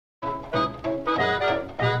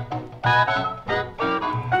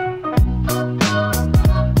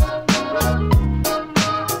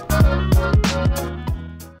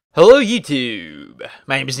Hello YouTube,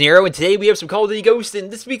 my name is Nero, and today we have some Call of Duty Ghosts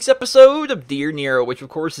in this week's episode of Dear Nero, which of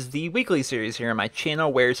course is the weekly series here on my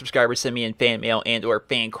channel where subscribers send me in fan mail and or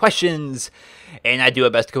fan questions, and I do my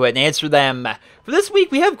best to go ahead and answer them. For this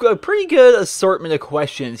week, we have a pretty good assortment of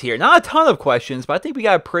questions here. Not a ton of questions, but I think we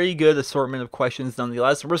got a pretty good assortment of questions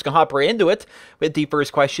nonetheless. We're just going to hop right into it with the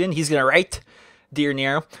first question. He's going to write, Dear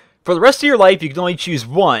Nero, for the rest of your life, you can only choose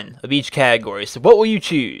one of each category, so what will you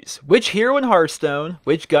choose? Which hero in Hearthstone,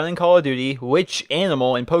 which gun in Call of Duty, which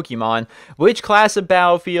animal in Pokemon, which class of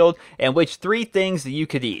Battlefield, and which 3 things that you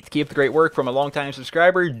could eat? Keep up the great work from a longtime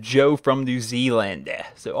subscriber, Joe from New Zealand.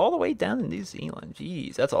 So all the way down in New Zealand,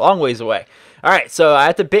 jeez, that's a long ways away. Alright, so I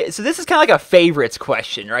have to so this is kind of like a favorites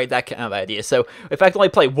question, right? That kind of idea. So if I could only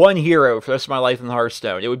play one hero for the rest of my life in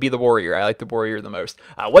Hearthstone, it would be the Warrior. I like the Warrior the most.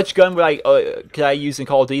 Which gun would could I use in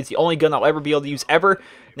Call of Duty? It's the only gun I'll ever be able to use ever.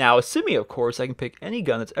 Now, assuming, of course, I can pick any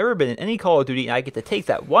gun that's ever been in any Call of Duty, and I get to take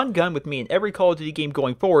that one gun with me in every Call of Duty game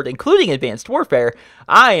going forward, including Advanced Warfare,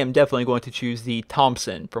 I am definitely going to choose the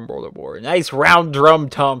Thompson from World at War. Nice round drum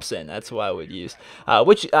Thompson. That's what I would use.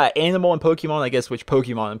 Which animal in Pokemon? I guess which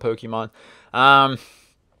Pokemon in Pokemon?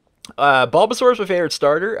 Bulbasaur is my favorite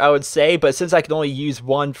starter, I would say, but since I can only use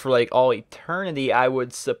one for like all eternity, I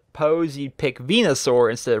would suppose you'd pick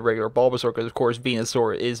Venusaur instead of regular Bulbasaur, because of course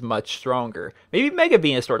Venusaur is much stronger. Maybe Mega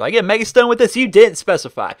Venusaur. Did I get Mega Stone with this? You didn't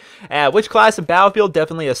specify. Which class in Battlefield?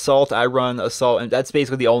 Definitely Assault. I run Assault, and that's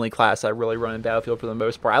basically the only class I really run in Battlefield for the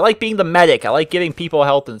most part. I like being the medic. I like giving people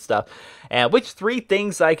health and stuff. And which 3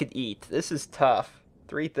 things I could eat? This is tough.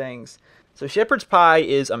 3 things. So shepherd's pie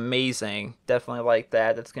is amazing. Definitely like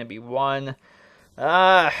that. That's going to be one.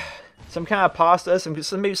 Some kind of pasta.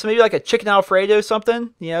 Maybe like a chicken Alfredo or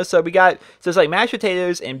something. You know, so it's like mashed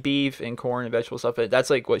potatoes and beef and corn and vegetable stuff. That's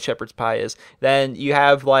like what shepherd's pie is. Then you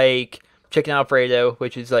have like chicken Alfredo,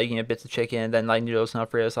 which is like, you know, bits of chicken. Then like noodles and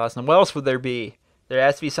Alfredo sauce. And what else would there be? There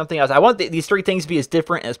has to be something else. I want these 3 things to be as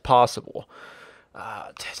different as possible.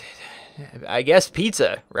 I guess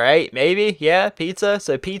pizza, right? Maybe, yeah, pizza.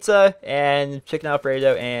 So pizza and chicken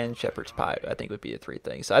Alfredo and shepherd's pie, I think would be the 3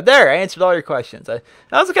 things. So there, I answered all your questions. That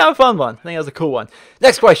was a kind of fun one. I think that was a cool one.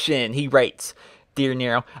 Next question, he writes, Dear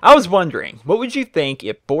Nero, I was wondering, what would you think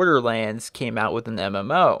if Borderlands came out with an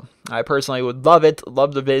MMO? I personally would love it.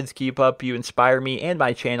 Love the vids. Keep up. You inspire me and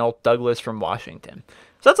my channel, Douglas from Washington.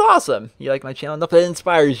 So that's awesome. You like my channel enough that it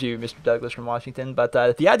inspires you, Mr. Douglas from Washington. But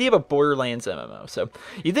the idea of a Borderlands MMO. So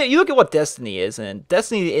you look at what Destiny is, and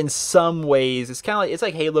Destiny in some ways is kind of like, it's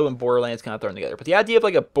like Halo and Borderlands kind of thrown together. But the idea of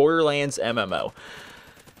like a Borderlands MMO,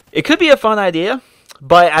 it could be a fun idea,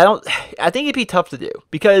 but I think it'd be tough to do,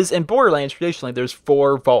 because in Borderlands traditionally there's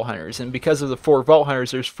 4 Vault Hunters, and because of the 4 Vault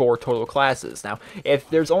Hunters there's 4 total classes. Now if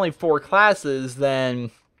there's only 4 classes,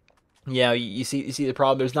 then you know, you see the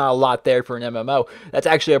problem. There's not a lot there for an MMO. That's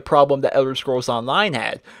actually a problem that Elder Scrolls Online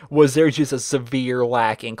had, was there's just a severe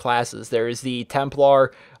lack in classes. There is the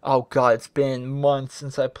Templar. Oh god, it's been months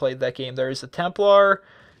since I played that game. There is the Templar,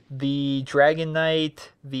 the Dragon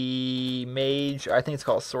Knight, the Mage. I think it's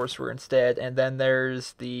called Sorcerer instead. And then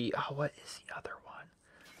there's the, oh, what is the other one?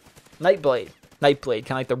 Nightblade. Nightblade,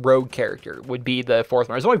 kind of like the rogue character, would be the 4th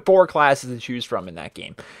one. There's only 4 classes to choose from in that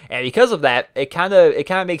game, and because of that, it kind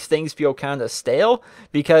of makes things feel kind of stale,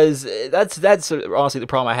 because that's honestly the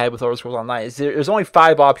problem I had with Elder Scrolls Online, is there's only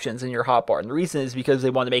 5 options in your hotbar, and the reason is because they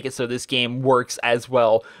want to make it so this game works as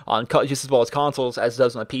well on just as well as consoles as it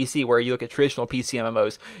does on a PC. Where you look at traditional PC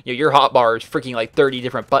MMOs, you know, your hotbar is freaking like 30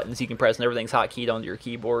 different buttons you can press, and everything's hotkeyed onto your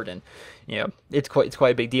keyboard, and you know, it's quite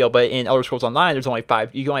a big deal. But in Elder Scrolls Online, there's only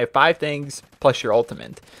 5. You can only have 5 things plus your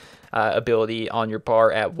ultimate ability on your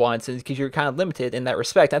bar at once, and because you're kind of limited in that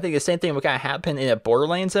respect. I think the same thing would kind of happen in a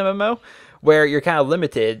Borderlands MMO, where you're kind of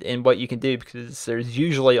limited in what you can do, because there's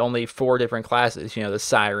usually only 4 different classes. You know, the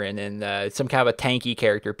Siren and some kind of a tanky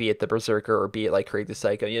character, be it the Berserker or be it like Craig the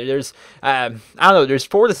Psycho. You know, there's I don't know, there's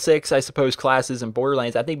 4 to 6, I suppose, classes in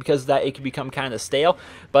Borderlands. I think because of that, it can become kind of stale.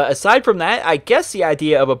 But aside from that, I guess the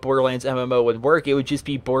idea of a Borderlands MMO would work. It would just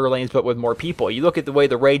be Borderlands but with more people. You look at the way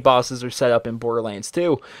the raid bosses are set up in Borderlands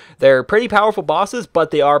 2. They're pretty powerful bosses, but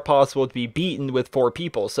they are possible to be beaten with 4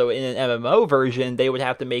 people. So in an MMO version, they would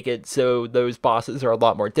have to make it so those bosses are a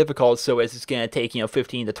lot more difficult, so it's going to take, you know,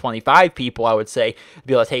 15 to 25 people, I would say, to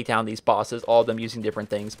be able to take down these bosses, all of them using different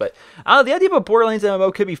things. But I don't know, the idea of a Borderlands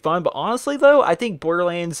MMO could be fun, but honestly though, I think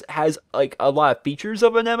Borderlands has like a lot of features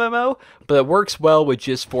of an MMO, but it works well with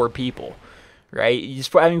just 4 people. right? You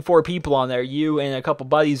just having 4 people on there, you and a couple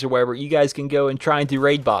buddies or whatever, you guys can go and try and do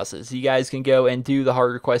raid bosses. You guys can go and do the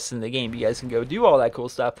harder quests in the game. You guys can go do all that cool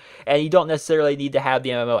stuff, and you don't necessarily need to have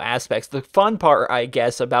the MMO aspects. The fun part, I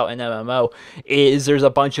guess, about an MMO is there's a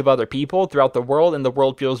bunch of other people throughout the world, and the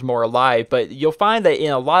world feels more alive. But you'll find that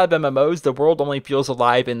in a lot of MMOs, the world only feels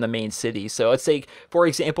alive in the main city. So let's say, for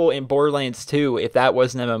example, in Borderlands 2, if that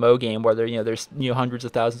was an MMO game where there's hundreds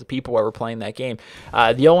of thousands of people who are playing that game,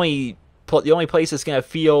 the only place that's going to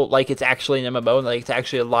feel like it's actually an MMO and like it's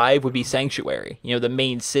actually alive would be Sanctuary, the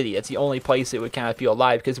main city. That's the only place it would kind of feel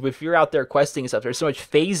alive, because if you're out there questing and stuff, there's so much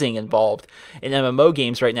phasing involved in MMO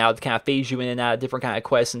games right now to kind of phase you in and out of different kind of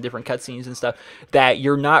quests and different cutscenes and stuff, that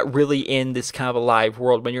you're not really in this kind of alive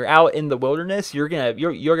world. When you're out in the wilderness, you're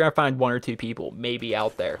gonna find 1 or 2 people maybe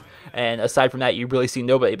out there, and aside from that, you really see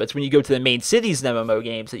nobody. But it's when you go to the main cities in MMO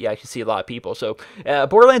games that you actually see a lot of people. So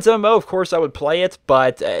Borderlands MMO, of course I would play it,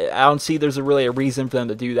 but I don't see there's really a reason for them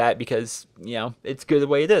to do that, because it's good the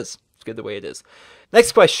way it is. It's good the way it is.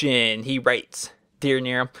 Next question, he writes, Dear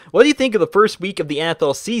Nero, what do you think of the first week of the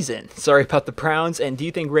NFL season? Sorry about the Browns, and do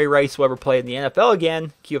you think Ray Rice will ever play in the NFL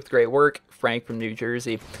again? Keep up the great work, Frank from New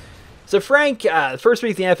Jersey. So Frank, the first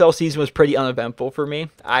week of the NFL season was pretty uneventful for me.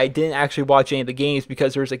 I didn't actually watch any of the games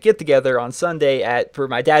because there was a get-together on Sunday for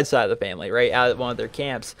my dad's side of the family, right, out at one of their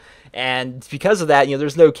camps. And because of that,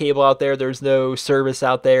 there's no cable out there. There's no service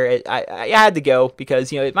out there. I had to go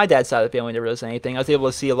because, my dad's side of the family never does anything. I was able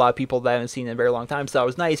to see a lot of people that I haven't seen in a very long time, so that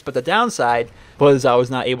was nice. But the downside was I was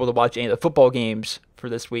not able to watch any of the football games for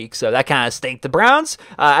this week, so that kind of stank. The Browns,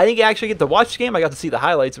 I didn't actually get to watch the game. I got to see the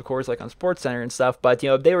highlights, of course, like on SportsCenter and stuff, but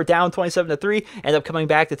they were down 27-3, ended up coming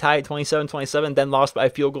back to tie at 27-27, then lost by a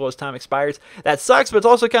field goal as time expires. That sucks, but it's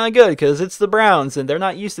also kind of good because it's the Browns and they're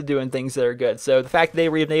not used to doing things that are good. So the fact that they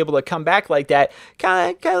were even able to come back like that,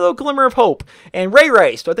 kind of a little glimmer of hope. And Ray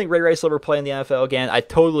Rice, do I think Ray Rice will ever play in the NFL again? I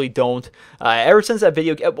totally don't. Ever since that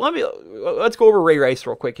video, let's go over Ray Rice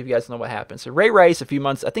real quick if you guys know what happened. So Ray Rice, I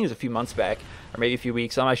think it was a few months back, or maybe a few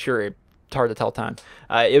weeks, I'm not sure, it's hard to tell time.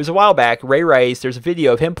 It was a while back. Ray Rice, there's a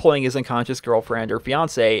video of him pulling his unconscious girlfriend or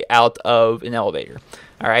fiance out of an elevator.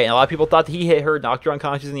 All right, and a lot of people thought that he hit her, knocked her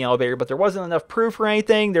unconscious in the elevator, but there wasn't enough proof or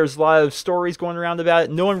anything. There's a lot of stories going around about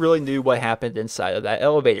it. No one really knew what happened inside of that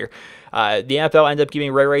elevator. The NFL ended up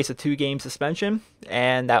giving Ray Rice a 2-game suspension,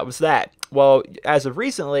 and that was that. Well, as of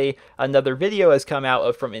recently, another video has come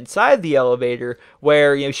out from inside the elevator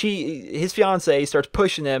where his fiance starts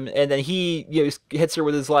pushing him, and then he hits her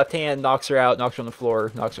with his left hand, knocks her out, knocks her on the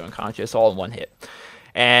floor, knocks her unconscious, all in one hit.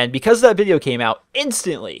 And because that video came out,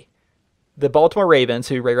 instantly, the Baltimore Ravens,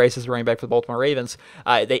 who Ray Rice is running back for the Baltimore Ravens,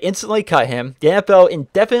 they instantly cut him. The NFL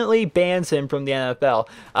indefinitely bans him from the NFL.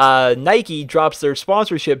 Nike drops their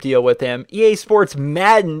sponsorship deal with him. EA Sports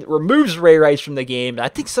Madden removes Ray Rice from the game. And I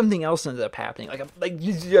think something else ended up happening. Like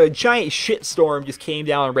a giant shitstorm just came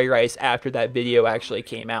down on Ray Rice after that video actually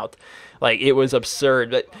came out. Like, it was absurd.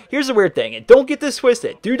 But here's the weird thing, and don't get this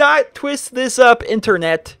twisted. Do not twist this up,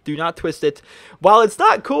 internet. Do not twist it. While it's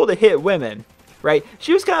not cool to hit women, right?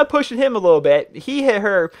 She was kind of pushing him a little bit. He hit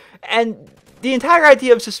her, and the entire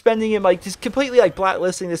idea of suspending him, like just completely like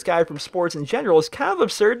blacklisting this guy from sports in general, is kind of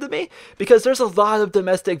absurd to me, because there's a lot of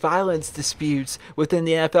domestic violence disputes within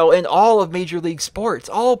the NFL and all of major league sports,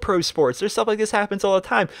 all pro sports. There's stuff like this happens all the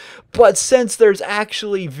time. But since there's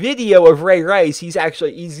actually video of Ray Rice, he's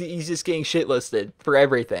just getting shitlisted for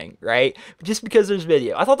everything, right? Just because there's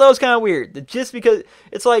video. I thought that was kind of weird. Just because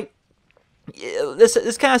it's like,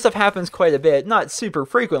 this kind of stuff happens quite a bit, not super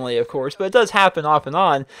frequently, of course, but it does happen off and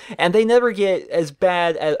on, and they never get as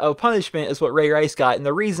bad a punishment as what Ray Rice got. And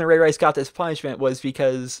the reason Ray Rice got this punishment was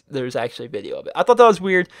because there's actually video of it. I thought that was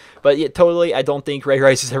weird, but yeah, totally, I don't think Ray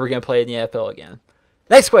Rice is ever going to play in the NFL again.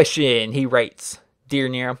 Next question, he writes, Dear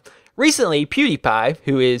Nero, recently, PewDiePie,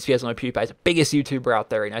 who is, if you guys don't know, PewDiePie is the biggest YouTuber out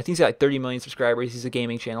there right now. I think he's got like 30 million subscribers. He's a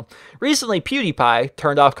gaming channel. Recently, PewDiePie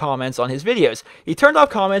turned off comments on his videos. He turned off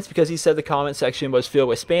comments because he said the comment section was filled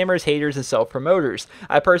with spammers, haters, and self-promoters.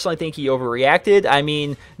 I personally think he overreacted. I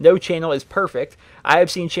mean, no channel is perfect. I have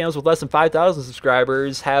seen channels with less than 5,000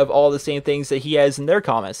 subscribers have all the same things that he has in their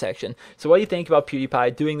comment section. So what do you think about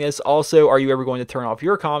PewDiePie doing this? Also, are you ever going to turn off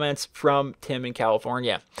your comments? From Tim in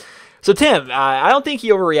California. So Tim, I don't think he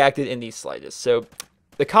overreacted in the slightest. So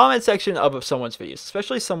the comment section of someone's videos,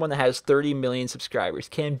 especially someone that has 30 million subscribers,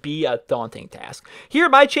 can be a daunting task. Here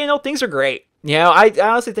at my channel, things are great. You know, I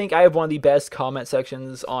honestly think I have one of the best comment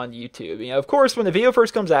sections on YouTube. You know, of course, when the video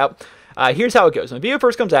first comes out, here's how it goes. When the video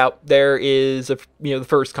first comes out, there is the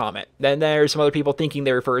first comment. Then there's some other people thinking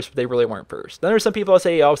they were first, but they really weren't first. Then there's some people that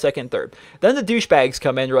say, oh, second, third. Then the douchebags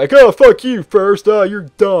come in. They're like, oh, fuck you first. You're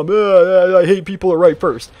dumb. I hate people that write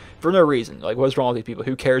first. For no reason. Like, what's wrong with these people?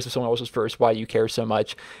 Who cares if someone else was first? Why do you care so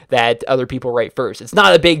much that other people write first? It's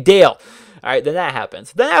not a big deal. All right, then that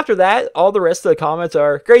happens. Then after that, all the rest of the comments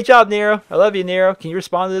are, great job, Nero. I love you, Nero. Can you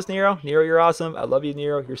respond to this, Nero? Nero, you're awesome. I love you,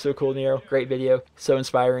 Nero. You're so cool, Nero. Great video. So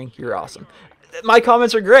inspiring. You're awesome. My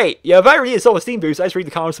comments are great. Yeah, if I ever need a self-esteem boost, I just read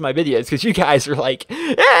the comments of my videos because you guys are like,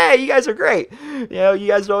 hey, you guys are great. You know, you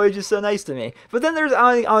guys are always just so nice to me. But then there's,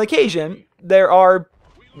 on occasion, there are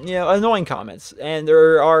annoying comments, and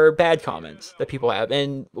there are bad comments that people have.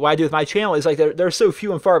 And what I do with my channel is like they're so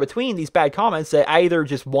few and far between, these bad comments, that I either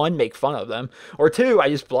just, one, make fun of them, or two, I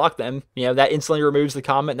just block them. You know, that instantly removes the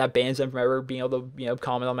comment, and that bans them from ever being able to,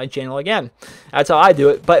 comment on my channel again. That's how I do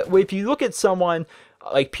it. But if you look at someone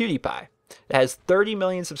like PewDiePie, that has 30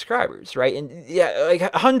 million subscribers, right? And yeah,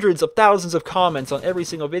 like hundreds of thousands of comments on every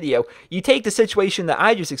single video. You take the situation that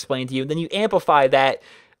I just explained to you, and then you amplify that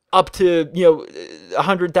up to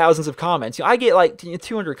 100,000s of comments. I get like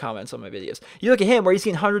 200 comments on my videos. You look at him where he's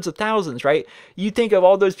getting hundreds of thousands, right? You think of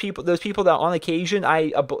all those people that on occasion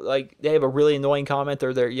they have a really annoying comment,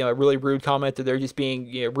 or they're a really rude comment, or they're just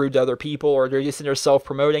being rude to other people, or they're just in there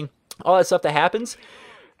self-promoting. All that stuff that happens,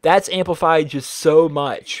 that's amplified just so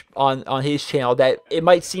much on his channel that it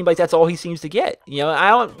might seem like that's all he seems to get.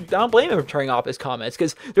 I don't blame him for turning off his comments,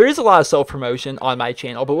 because there is a lot of self-promotion on my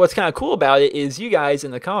channel. But what's kind of cool about it is you guys in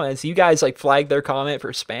the comments, you guys like flag their comment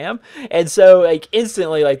for spam, and so like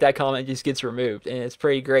instantly like that comment just gets removed, and it's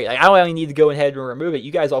pretty great. Like I don't even need to go ahead and remove it.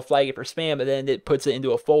 You guys all flag it for spam, and then it puts it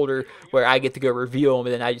into a folder where I get to go review them,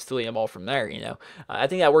 and then I just delete them all from there. I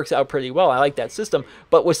think that works out pretty well. I like that system.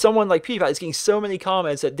 But with someone like PewDiePie, it's getting so many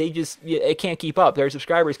comments that it can't keep up. Their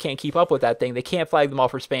subscribers can't keep up with that thing. They can't flag them all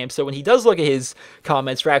for spam. So when he does look at his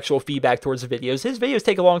comments for actual feedback towards the videos, his videos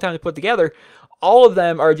take a long time to put together. All of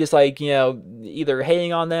them are just like, either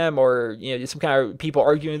hating on them, or, just some kind of people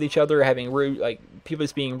arguing with each other, having rude, like people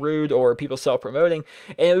just being rude, or people self-promoting.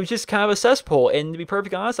 And it was just kind of a cesspool. And to be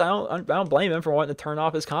perfectly honest, I don't blame him for wanting to turn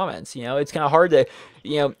off his comments. It's kind of hard to,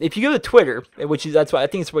 if you go to Twitter, that's what I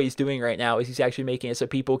think it's what he's doing right now, is he's actually making it so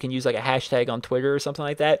people can use like a hashtag on Twitter or something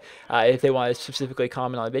like that, if they want to specifically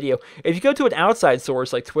comment on a video. If you go to an outside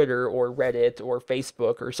source like Twitter or Reddit or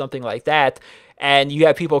Facebook or something like that, and you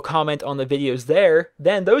have people comment on the videos there,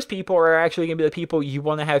 then those people are actually going to be the people you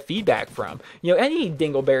want to have feedback from. Any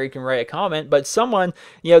dingleberry can write a comment, but someone,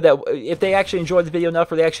 that if they actually enjoy the video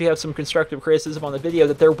enough, or they actually have some constructive criticism on the video,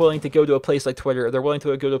 that they're willing to go to a place like Twitter, or they're willing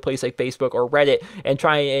to go to a place like Facebook or Reddit and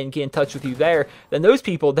try and get in touch with you there, then those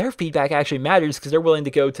people, their feedback actually matters, because they're willing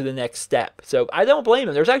to go to the next step. So I don't blame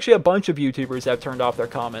them. There's actually a bunch of YouTubers that have turned off their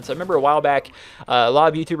comments. I remember a while back, a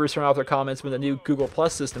lot of YouTubers turned off their comments when the new Google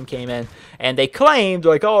Plus system came in, and they claimed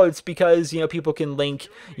like, oh, it's because people can link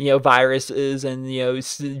viruses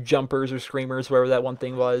and jumpers or screamers, whatever that one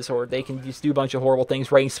thing was, or they can just do a bunch of horrible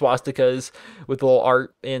things, writing swastikas with little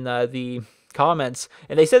art in the comments.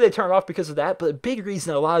 And they said they turned off because of that, but a big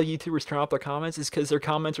reason a lot of YouTubers turn off their comments is because their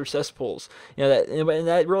comments are cesspools. And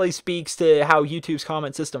that really speaks to how YouTube's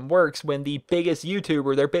comment system works, when the biggest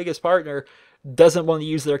YouTuber, their biggest partner, doesn't want to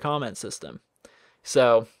use their comment system.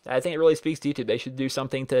 So I think it really speaks to YouTube. They should do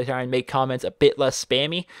something to try and make comments a bit less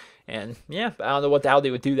spammy. And yeah, I don't know how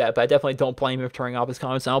they would do that, but I definitely don't blame him for turning off his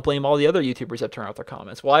comments. I don't blame all the other YouTubers that turn off their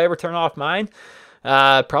comments. Will I ever turn off mine?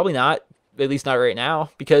 Probably not. At least not right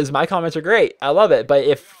now, because my comments are great. I love it. But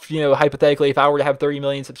if, hypothetically, if I were to have 30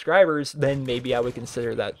 million subscribers, then maybe I would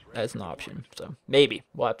consider that as an option. So maybe.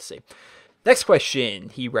 We'll have to see. Next question,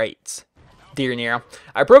 he writes, Dear Nero,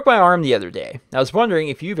 I broke my arm the other day. I was wondering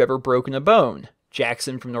if you've ever broken a bone.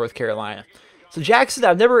 Jackson from North Carolina. So Jackson,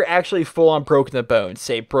 I've never actually full-on broken a bone,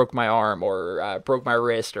 say broke my arm, or broke my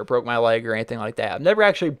wrist, or broke my leg, or anything like that. I've never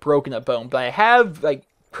actually broken a bone, but I have, like,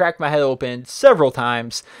 cracked my head open several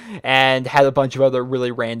times and had a bunch of other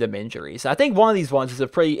really random injuries. I think one of these ones is a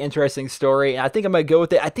pretty interesting story, and I think I'm going to go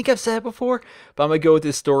with it. I think I've said it before, but I'm going to go with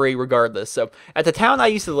this story regardless. So at the town I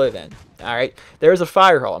used to live in, all right, there's a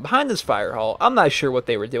fire hall, and behind this fire hall, I'm not sure what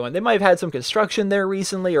they were doing. They might have had some construction there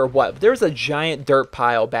recently or what, but there was a giant dirt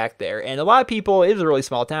pile back there, and a lot of people, it was a really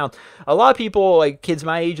small town, a lot of people, like kids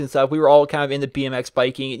my age and stuff, we were all kind of into BMX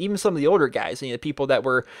biking, and even some of the older guys, people that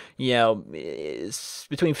were,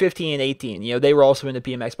 between between 15 and 18. They were also into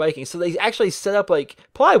BMX biking, so they actually set up like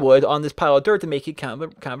plywood on this pile of dirt to make it kind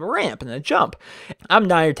of a ramp and a jump. I'm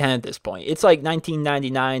 9 or 10 at this point. It's like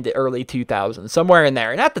 1999 to early 2000s, somewhere in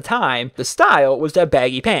there. And at the time, the style was to have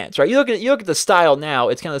baggy pants, right? You look at the style now.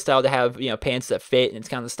 It's kind of the style to have pants that fit, and it's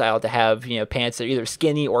kind of the style to have pants that are either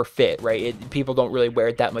skinny or fit, right? People don't really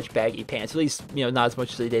wear that much baggy pants, at least not as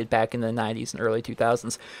much as they did back in the 90s and early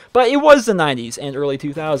 2000s. But it was the 90s and early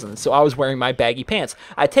 2000s, so I was wearing my baggy pants.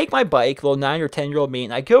 I take my bike, little 9 or 10-year-old me,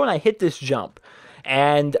 and I go and I hit this jump,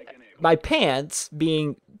 and my pants,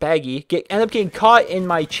 being baggy, end up getting caught in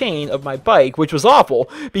my chain of my bike, which was awful,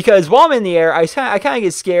 because while I'm in the air, I kind of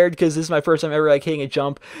get scared, because this is my first time ever like hitting a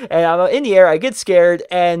jump, and I'm in the air, I get scared,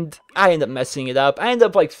 and I end up messing it up. I end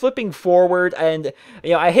up like flipping forward, and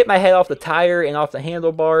I hit my head off the tire and off the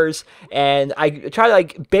handlebars, and I try to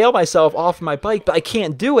like bail myself off my bike, but I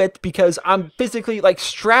can't do it because I'm physically like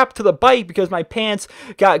strapped to the bike because my pants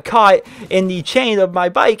got caught in the chain of my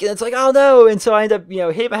bike, and it's like, oh no. And so I end up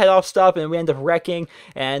hitting my head off stuff, and we end up wrecking,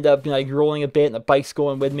 and end up like rolling a bit, and the bike's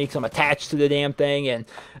going with me because I'm attached to the damn thing, and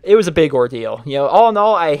it was a big ordeal. All in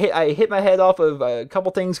all, I hit my head off of a couple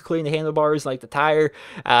things, including the handlebars, like the tire.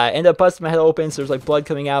 Ended up busting my head open, so there's like blood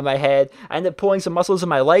coming out of my head. I ended up pulling some muscles in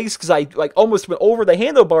my legs because I like almost went over the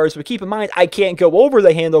handlebars, but keep in mind, I can't go over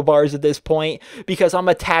the handlebars at this point because I'm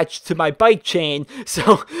attached to my bike chain.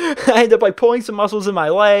 So I ended up like pulling some muscles in my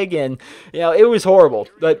leg, and it was horrible.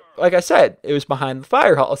 But like I said, it was behind the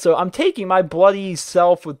fire hall, so I'm taking my bloody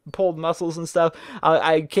self with pulled muscles and stuff.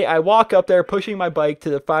 I walk up there pushing my bike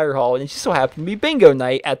to the fire hall, and it just so happened to be bingo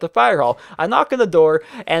night at the fire hall. I knock on the door,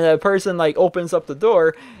 and a person like opens up the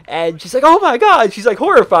door, and she's like, oh my god, she's like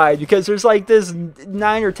horrified because there's like this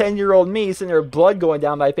 9 or 10-year-old me sitting there, blood going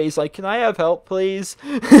down my face, like, can I have help please?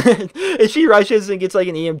 And she rushes and gets like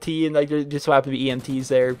an EMT, and like there just so happen to be EMTs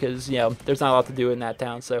there because there's not a lot to do in that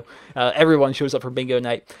town, so everyone shows up for bingo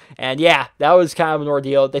night. And yeah, that was kind of an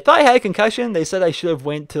ordeal. They thought I had a concussion. They said I should have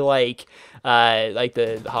went to like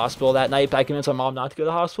the hospital that night, but I convinced my mom not to go to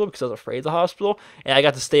the hospital because I was afraid of the hospital, and I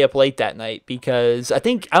got to stay up late that night because I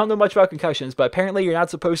don't know much about concussions, but apparently you're not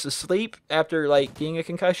supposed to sleep after like getting a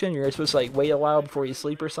concussion. You're supposed to like wait a while before you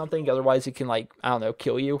sleep or something, otherwise it can like, I don't know,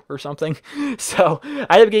 kill you or something. So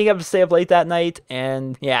I ended up getting up to stay up late that night,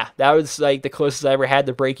 and yeah, that was like the closest I ever had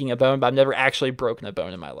to breaking a bone, but I've never actually broken a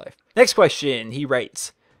bone in my life. Next question, he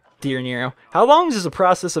writes, Dear Nero, how long does the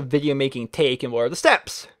process of video making take, and what are the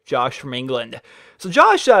steps? Josh from England. So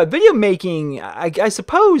Josh, video making, I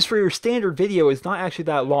suppose for your standard video is not actually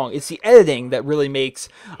that long. It's the editing that really makes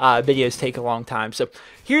videos take a long time. So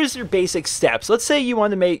here's your basic steps. Let's say you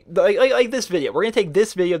want to make, like this video. We're going to take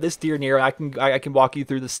this video, this Dear Nero. I can walk you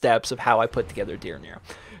through the steps of how I put together Dear Nero.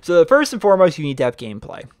 So first and foremost, you need to have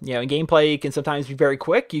gameplay. And gameplay can sometimes be very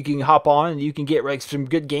quick. You can hop on and you can get like some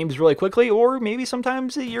good games really quickly, or maybe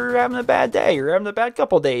sometimes you're having a bad day, you're having a bad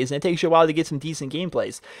couple days, and it takes you a while to get some decent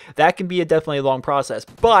gameplays. That can be definitely a long process.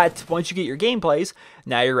 But once you get your gameplays,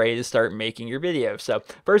 now you're ready to start making your video. So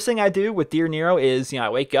first thing I do with Dear Nero is, I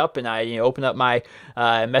wake up and I open up my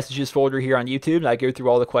messages folder here on YouTube, and I go through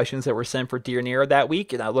all the questions that were sent for Dear Nero that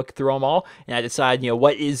week, and I look through them all, and I decide,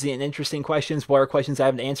 what is an interesting questions, what are questions I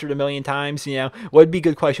haven't answered a million times, what would be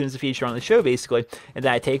good questions to feature on the show, basically. And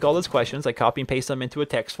then I take all those questions, I copy and paste them into a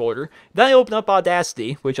text folder. Then I open up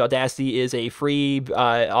Audacity, which Audacity is a free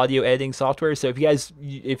audio editing software. So if you guys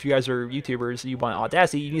are YouTubers, you want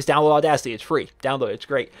Audacity, you can just download Audacity. It's free. Download it. It's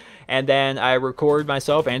great. And then I record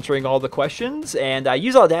myself answering all the questions, and I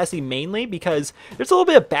use Audacity mainly because there's a little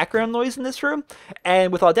bit of background noise in this room,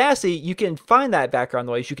 and with Audacity you can find that background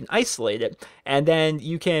noise, you can isolate it, and then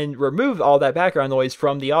you can remove all that background noise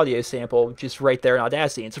from the audio sample just right there in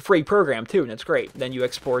Audacity. It's a free program too, and it's great. Then you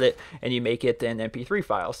export it and you make it an MP3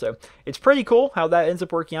 file. So it's pretty cool how that ends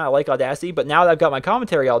up working out. I like Audacity, but now that I've got my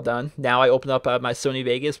commentary all done, now I open up my Sony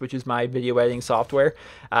Vegas, which is my video editing software.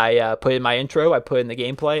 I put in my intro, I put in the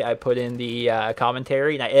gameplay, I put in the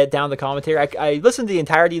commentary, and I edit down the commentary. I listen to the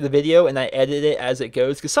entirety of the video and I edit it as it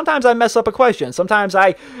goes, because sometimes I mess up a question, sometimes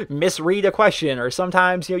I misread a question, or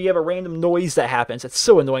sometimes you have a random noise that happens. It's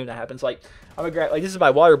so annoying when that happens. Like, I'm gonna grab, like, this is my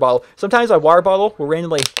water bottle. Sometimes my water bottle will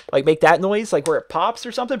randomly like make that noise, like where it pops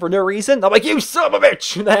or something for no reason. I'm like, you son of a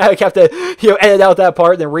bitch! And then I have to edit out that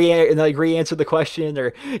part and then re-answer the question,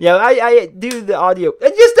 or I do the audio.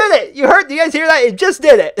 It just did it. You guys hear that? It just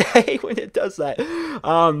did it. I hate when it does that.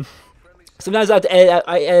 Sometimes I have to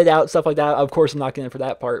edit out stuff like that. Of course, I'm not getting it for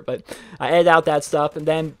that part, but I edit out that stuff and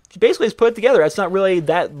then basically just put it together. It's not really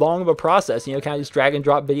that long of a process, you know, kind of just drag and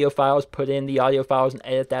drop video files, put in the audio files and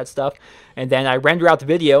edit that stuff. And then I render out the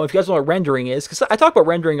video. If you guys know what rendering is, because I talk about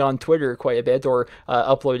rendering on Twitter quite a bit, or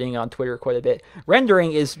uploading on Twitter quite a bit.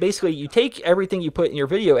 Rendering is basically you take everything you put in your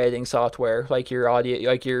video editing software, like your audio,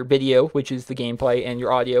 like your video, which is the gameplay, and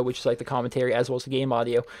your audio, which is like the commentary as well as the game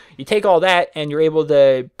audio. You take all that and you're able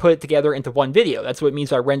to put it together into one video. That's what it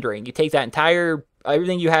means by rendering. You take that entire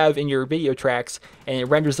everything you have in your video tracks and it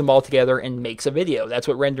renders them all together and makes a video. That's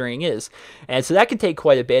what rendering is. And so that can take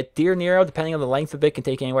quite a bit. Dear Nero, depending on the length of it, can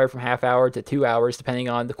take anywhere from half hour to 2 hours, depending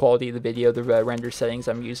on the quality of the video, the render settings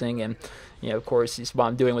I'm using, and, you know, of course, is what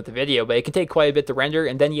I'm doing with the video. But it can take quite a bit to render,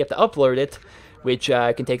 and then you have to upload it, which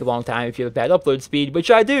can take a long time if you have bad upload speed, which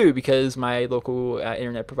I do because my local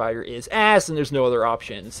internet provider is ass and there's no other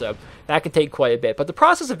option. So that can take quite a bit. But the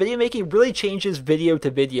process of video making really changes video to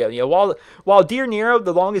video. You know, while Dear Nero,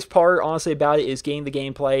 the longest part, honestly, about it is getting the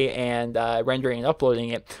gameplay and rendering and uploading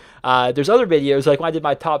it. There's other videos, like when I did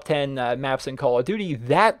my top 10 maps in Call of Duty,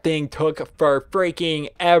 that thing took for freaking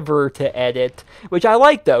ever to edit, which I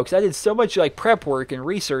like though, because I did so much like prep work and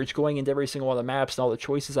research going into every single one of the maps and all the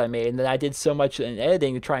choices I made, and then I did so much in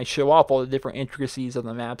editing to try and show off all the different intricacies of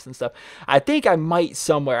the maps and stuff. I think I might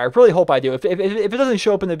somewhere, I really hope I do. If it doesn't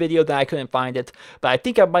show up in the video, then I couldn't find it, but I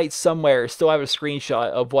think I might somewhere still have a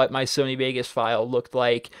screenshot of what my Sony Vegas file looked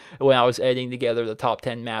like when I was editing together the top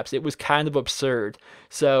 10 maps. It was kind of absurd.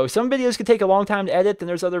 So some videos can take a long time to edit, then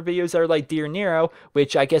there's other videos that are like Dear Nero,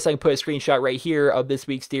 which I guess I can put a screenshot right here of this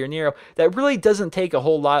week's Dear Nero, that really doesn't take a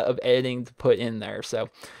whole lot of editing to put in there. So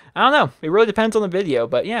I don't know. It really depends on the video,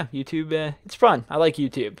 but yeah, YouTube, it's fun. I like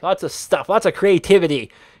YouTube. Lots of stuff, lots of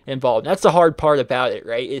creativity involved. That's the hard part about it,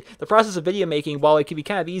 right? The process of video making, while it can be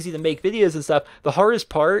kind of easy to make videos and stuff, the hardest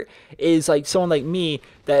part is like someone like me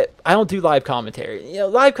that I don't do live commentary. You know,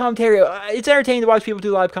 live commentary, it's entertaining to watch people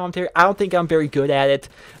do live commentary. I don't think I'm very good at it.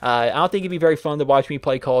 I don't think it'd be very fun to watch me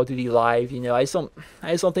play Call of Duty live. You know, I just don't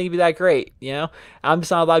think it'd be that great. You know, I'm just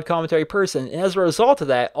not a live commentary person, and as a result of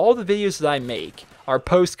that, all the videos that I make are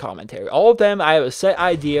post commentary. All of them, I have a set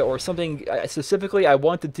idea or something specifically I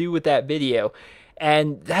want to do with that video.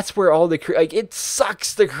 And that's where all the, like, it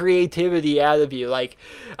sucks the creativity out of you. Like,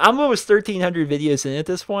 I'm almost 1,300 videos in at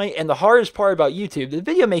this point, and the hardest part about YouTube, the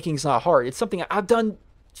video making is not hard. It's something I've done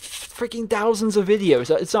freaking thousands of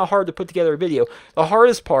videos. It's not hard to put together a video. The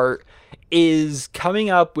hardest part is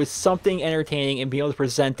coming up with something entertaining and being able to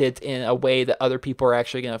present it in a way that other people are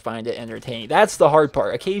actually going to find it entertaining. That's the hard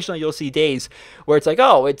part. Occasionally you'll see days where it's like,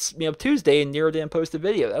 oh, it's, you know, Tuesday and Nero didn't post a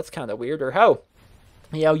video. That's kind of weird. Or, oh,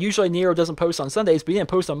 you know, usually Nero doesn't post on Sundays, but he didn't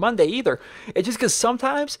post on Monday either. It's just because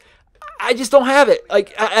sometimes I just don't have it.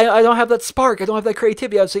 Like, I don't have that spark. I don't have that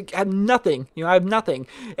creativity. I have nothing. You know, I have nothing.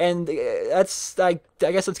 And that's, like,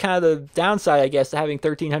 I guess that's kind of the downside, I guess, to having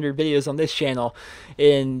 1,300 videos on this channel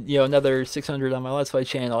and, you know, another 600 on my Let's Play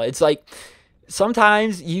channel. It's like,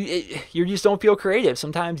 sometimes you just don't feel creative.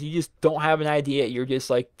 Sometimes you just don't have an idea. You're just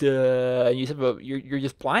like you're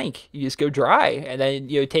just blank. You just go dry, and then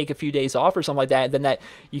you know, take a few days off or something like that. And then that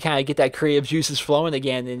you kind of get that creative juices flowing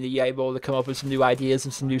again, and you're able to come up with some new ideas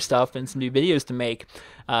and some new stuff and some new videos to make.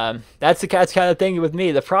 That's the kind of thing with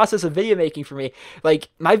me. The process of video making for me, like,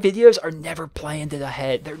 my videos are never planned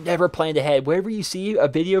ahead. They're never planned ahead. Wherever you see a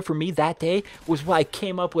video from me that day was what I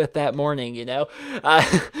came up with that morning, you know,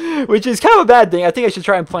 which is kind of a bad thing. I think I should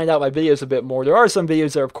try and plan out my videos a bit more. There are some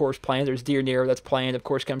videos that are, of course, planned. There's Dear Nero that's planned. Of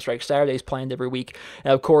course, Come Strike Saturday is planned every week.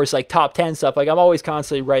 And, of course, like, top 10 stuff. Like, I'm always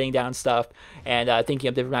constantly writing down stuff and thinking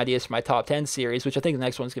of different ideas for my top 10 series, which I think the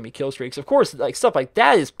next one's going to be Kill Streaks. Of course, like, stuff like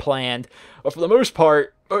that is planned. But for the most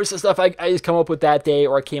part, most of the stuff I just come up with that day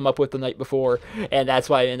or I came up with the night before, and that's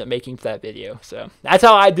why I end up making for that video. So that's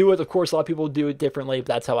how I do it. Of course, a lot of people do it differently, but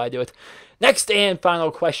that's how I do it. Next and final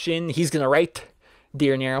question, he's going to write,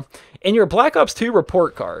 Dear Nero, in your Black Ops 2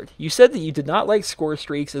 report card, you said that you did not like score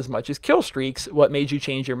streaks as much as kill streaks. What made you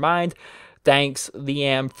change your mind? Thanks,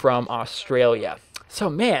 Liam from Australia. So,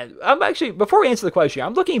 man, I'm actually, before we answer the question,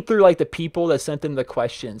 I'm looking through, like, the people that sent in the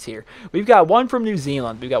questions here. We've got one from New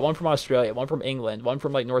Zealand, we've got one from Australia, one from England, one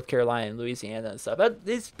from, like, North Carolina and Louisiana and stuff.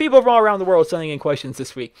 These people from all around the world sending in questions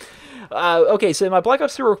this week. Okay, so in my Black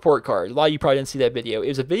Ops 2 report card, a lot of you probably didn't see that video. It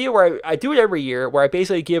was a video where I do it every year, where I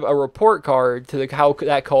basically give a report card to how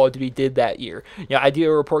that Call of Duty did that year. You know, I do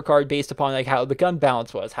a report card based upon, like, how the gun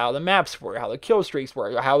balance was, how the maps were, how the kill streaks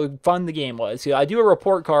were, how fun the game was. You know, I do a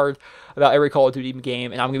report card about every Call of Duty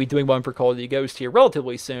game, and I'm going to be doing one for Call of Duty Ghost here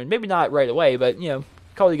relatively soon. Maybe not right away, but, you know,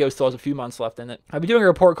 Call of Duty Ghost still has a few months left in it. I'll be doing a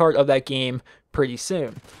report card of that game pretty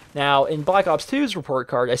soon. Now, in Black Ops 2's report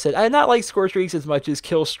card, I said I did not like score streaks as much as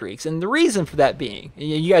kill streaks, and the reason for that being,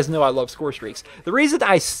 you guys know I love score streaks, the reason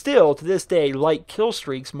I still, to this day, like kill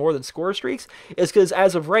streaks more than score streaks is because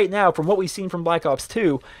as of right now, from what we've seen from Black Ops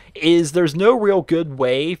 2, is there's no real good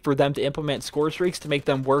way for them to implement score streaks to make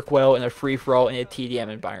them work well in a free-for-all in a TDM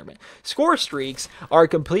environment. Score streaks are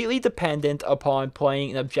completely dependent upon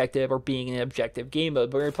playing an objective or being in an objective game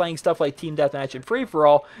mode. But when you're playing stuff like Team Deathmatch and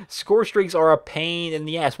free-for-all, score streaks are a pain in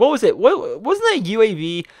the ass. What was it? Wasn't it a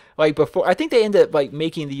UAV like before? I think they ended up like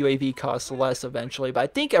making the UAV cost less eventually, but I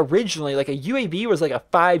think originally like a UAV was like a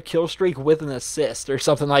 5 kill streak with an assist or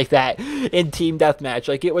something like that in Team Deathmatch.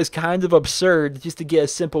 Like it was kind of absurd just to get a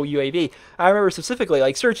simple UAV. I remember specifically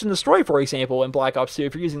like Search and Destroy, for example, in Black Ops 2.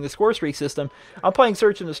 If you're using the score streak system, I'm playing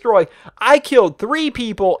Search and Destroy. I killed 3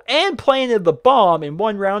 people and planted the bomb in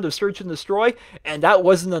one round of Search and Destroy, and that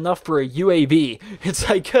wasn't enough for a UAV. It's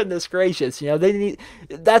like, goodness gracious, you know,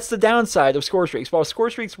 that's the downside of score streaks. While score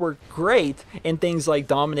streaks were great in things like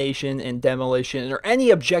domination and demolition or any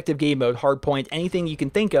objective game mode, hardpoint, anything you can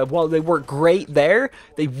think of, while they work great there,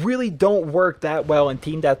 they really don't work that well in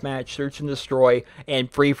Team Deathmatch, Search and Destroy, and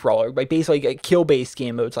free-for-all, like basically kill-based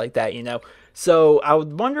game modes like that, you know. So I was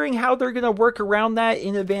wondering how they're going to work around that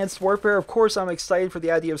in Advanced Warfare. Of course, I'm excited for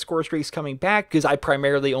the idea of score streaks coming back because I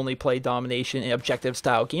primarily only play domination and objective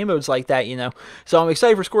style game modes like that, you know. So I'm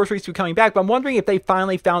excited for score streaks to be coming back, but I'm wondering if they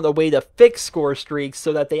finally found a way to fix score streaks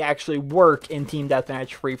so that they actually work in Team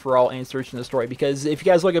Deathmatch, free-for-all, and Search and Destroy. Because if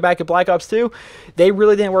you guys look back at Black Ops 2, they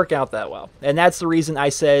really didn't work out that well. And that's the reason I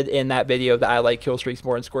said in that video that I like kill streaks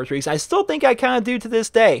more than score streaks. I still think I kind of do to this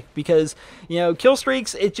day because, you know, kill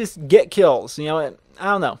streaks, it just get kills. You know, I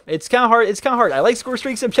don't know. It's kind of hard. It's kind of hard. I like score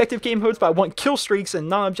streaks in objective game modes, but I want kill streaks in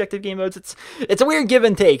non-objective game modes. It's a weird give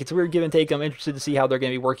and take. It's a weird give and take. I'm interested to see how they're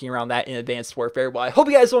going to be working around that in Advanced Warfare. Well, I hope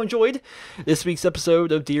you guys all enjoyed this week's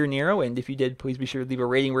episode of Dear Nero, and if you did, please be sure to leave a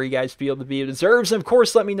rating where you guys feel the video deserves, and of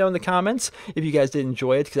course, let me know in the comments if you guys did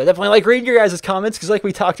enjoy it, because I definitely like reading your guys' comments, because like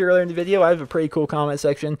we talked earlier in the video, I have a pretty cool comment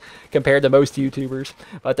section compared to most YouTubers.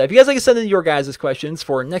 But if you guys like to send in your guys' questions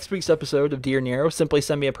for next week's episode of Dear Nero, simply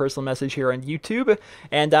send me a personal message here on YouTube,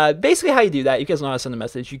 and basically how you do that, you guys know how to send a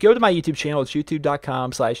message. You go to my YouTube channel, it's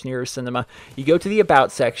youtube.com/NerosCinema. You go to the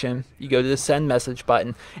About section, you go to the Send Message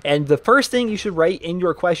button, and the first thing you should write in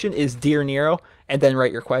your question is Dear Nero, and then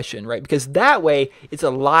write your question, right? Because that way, it's a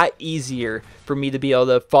lot easier for me to be able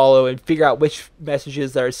to follow and figure out which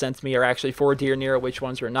messages that are sent to me are actually for Dear Nero, which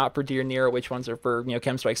ones are not for Dear Nero, which ones are for, you know,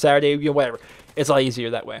 Chem Strike Saturday, you know, whatever. It's a lot easier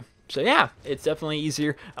that way. So yeah, it's definitely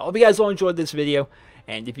easier. I hope you guys all enjoyed this video.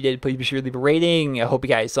 And if you did, please be sure to leave a rating. I hope you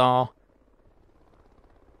guys all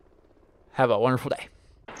have a wonderful day.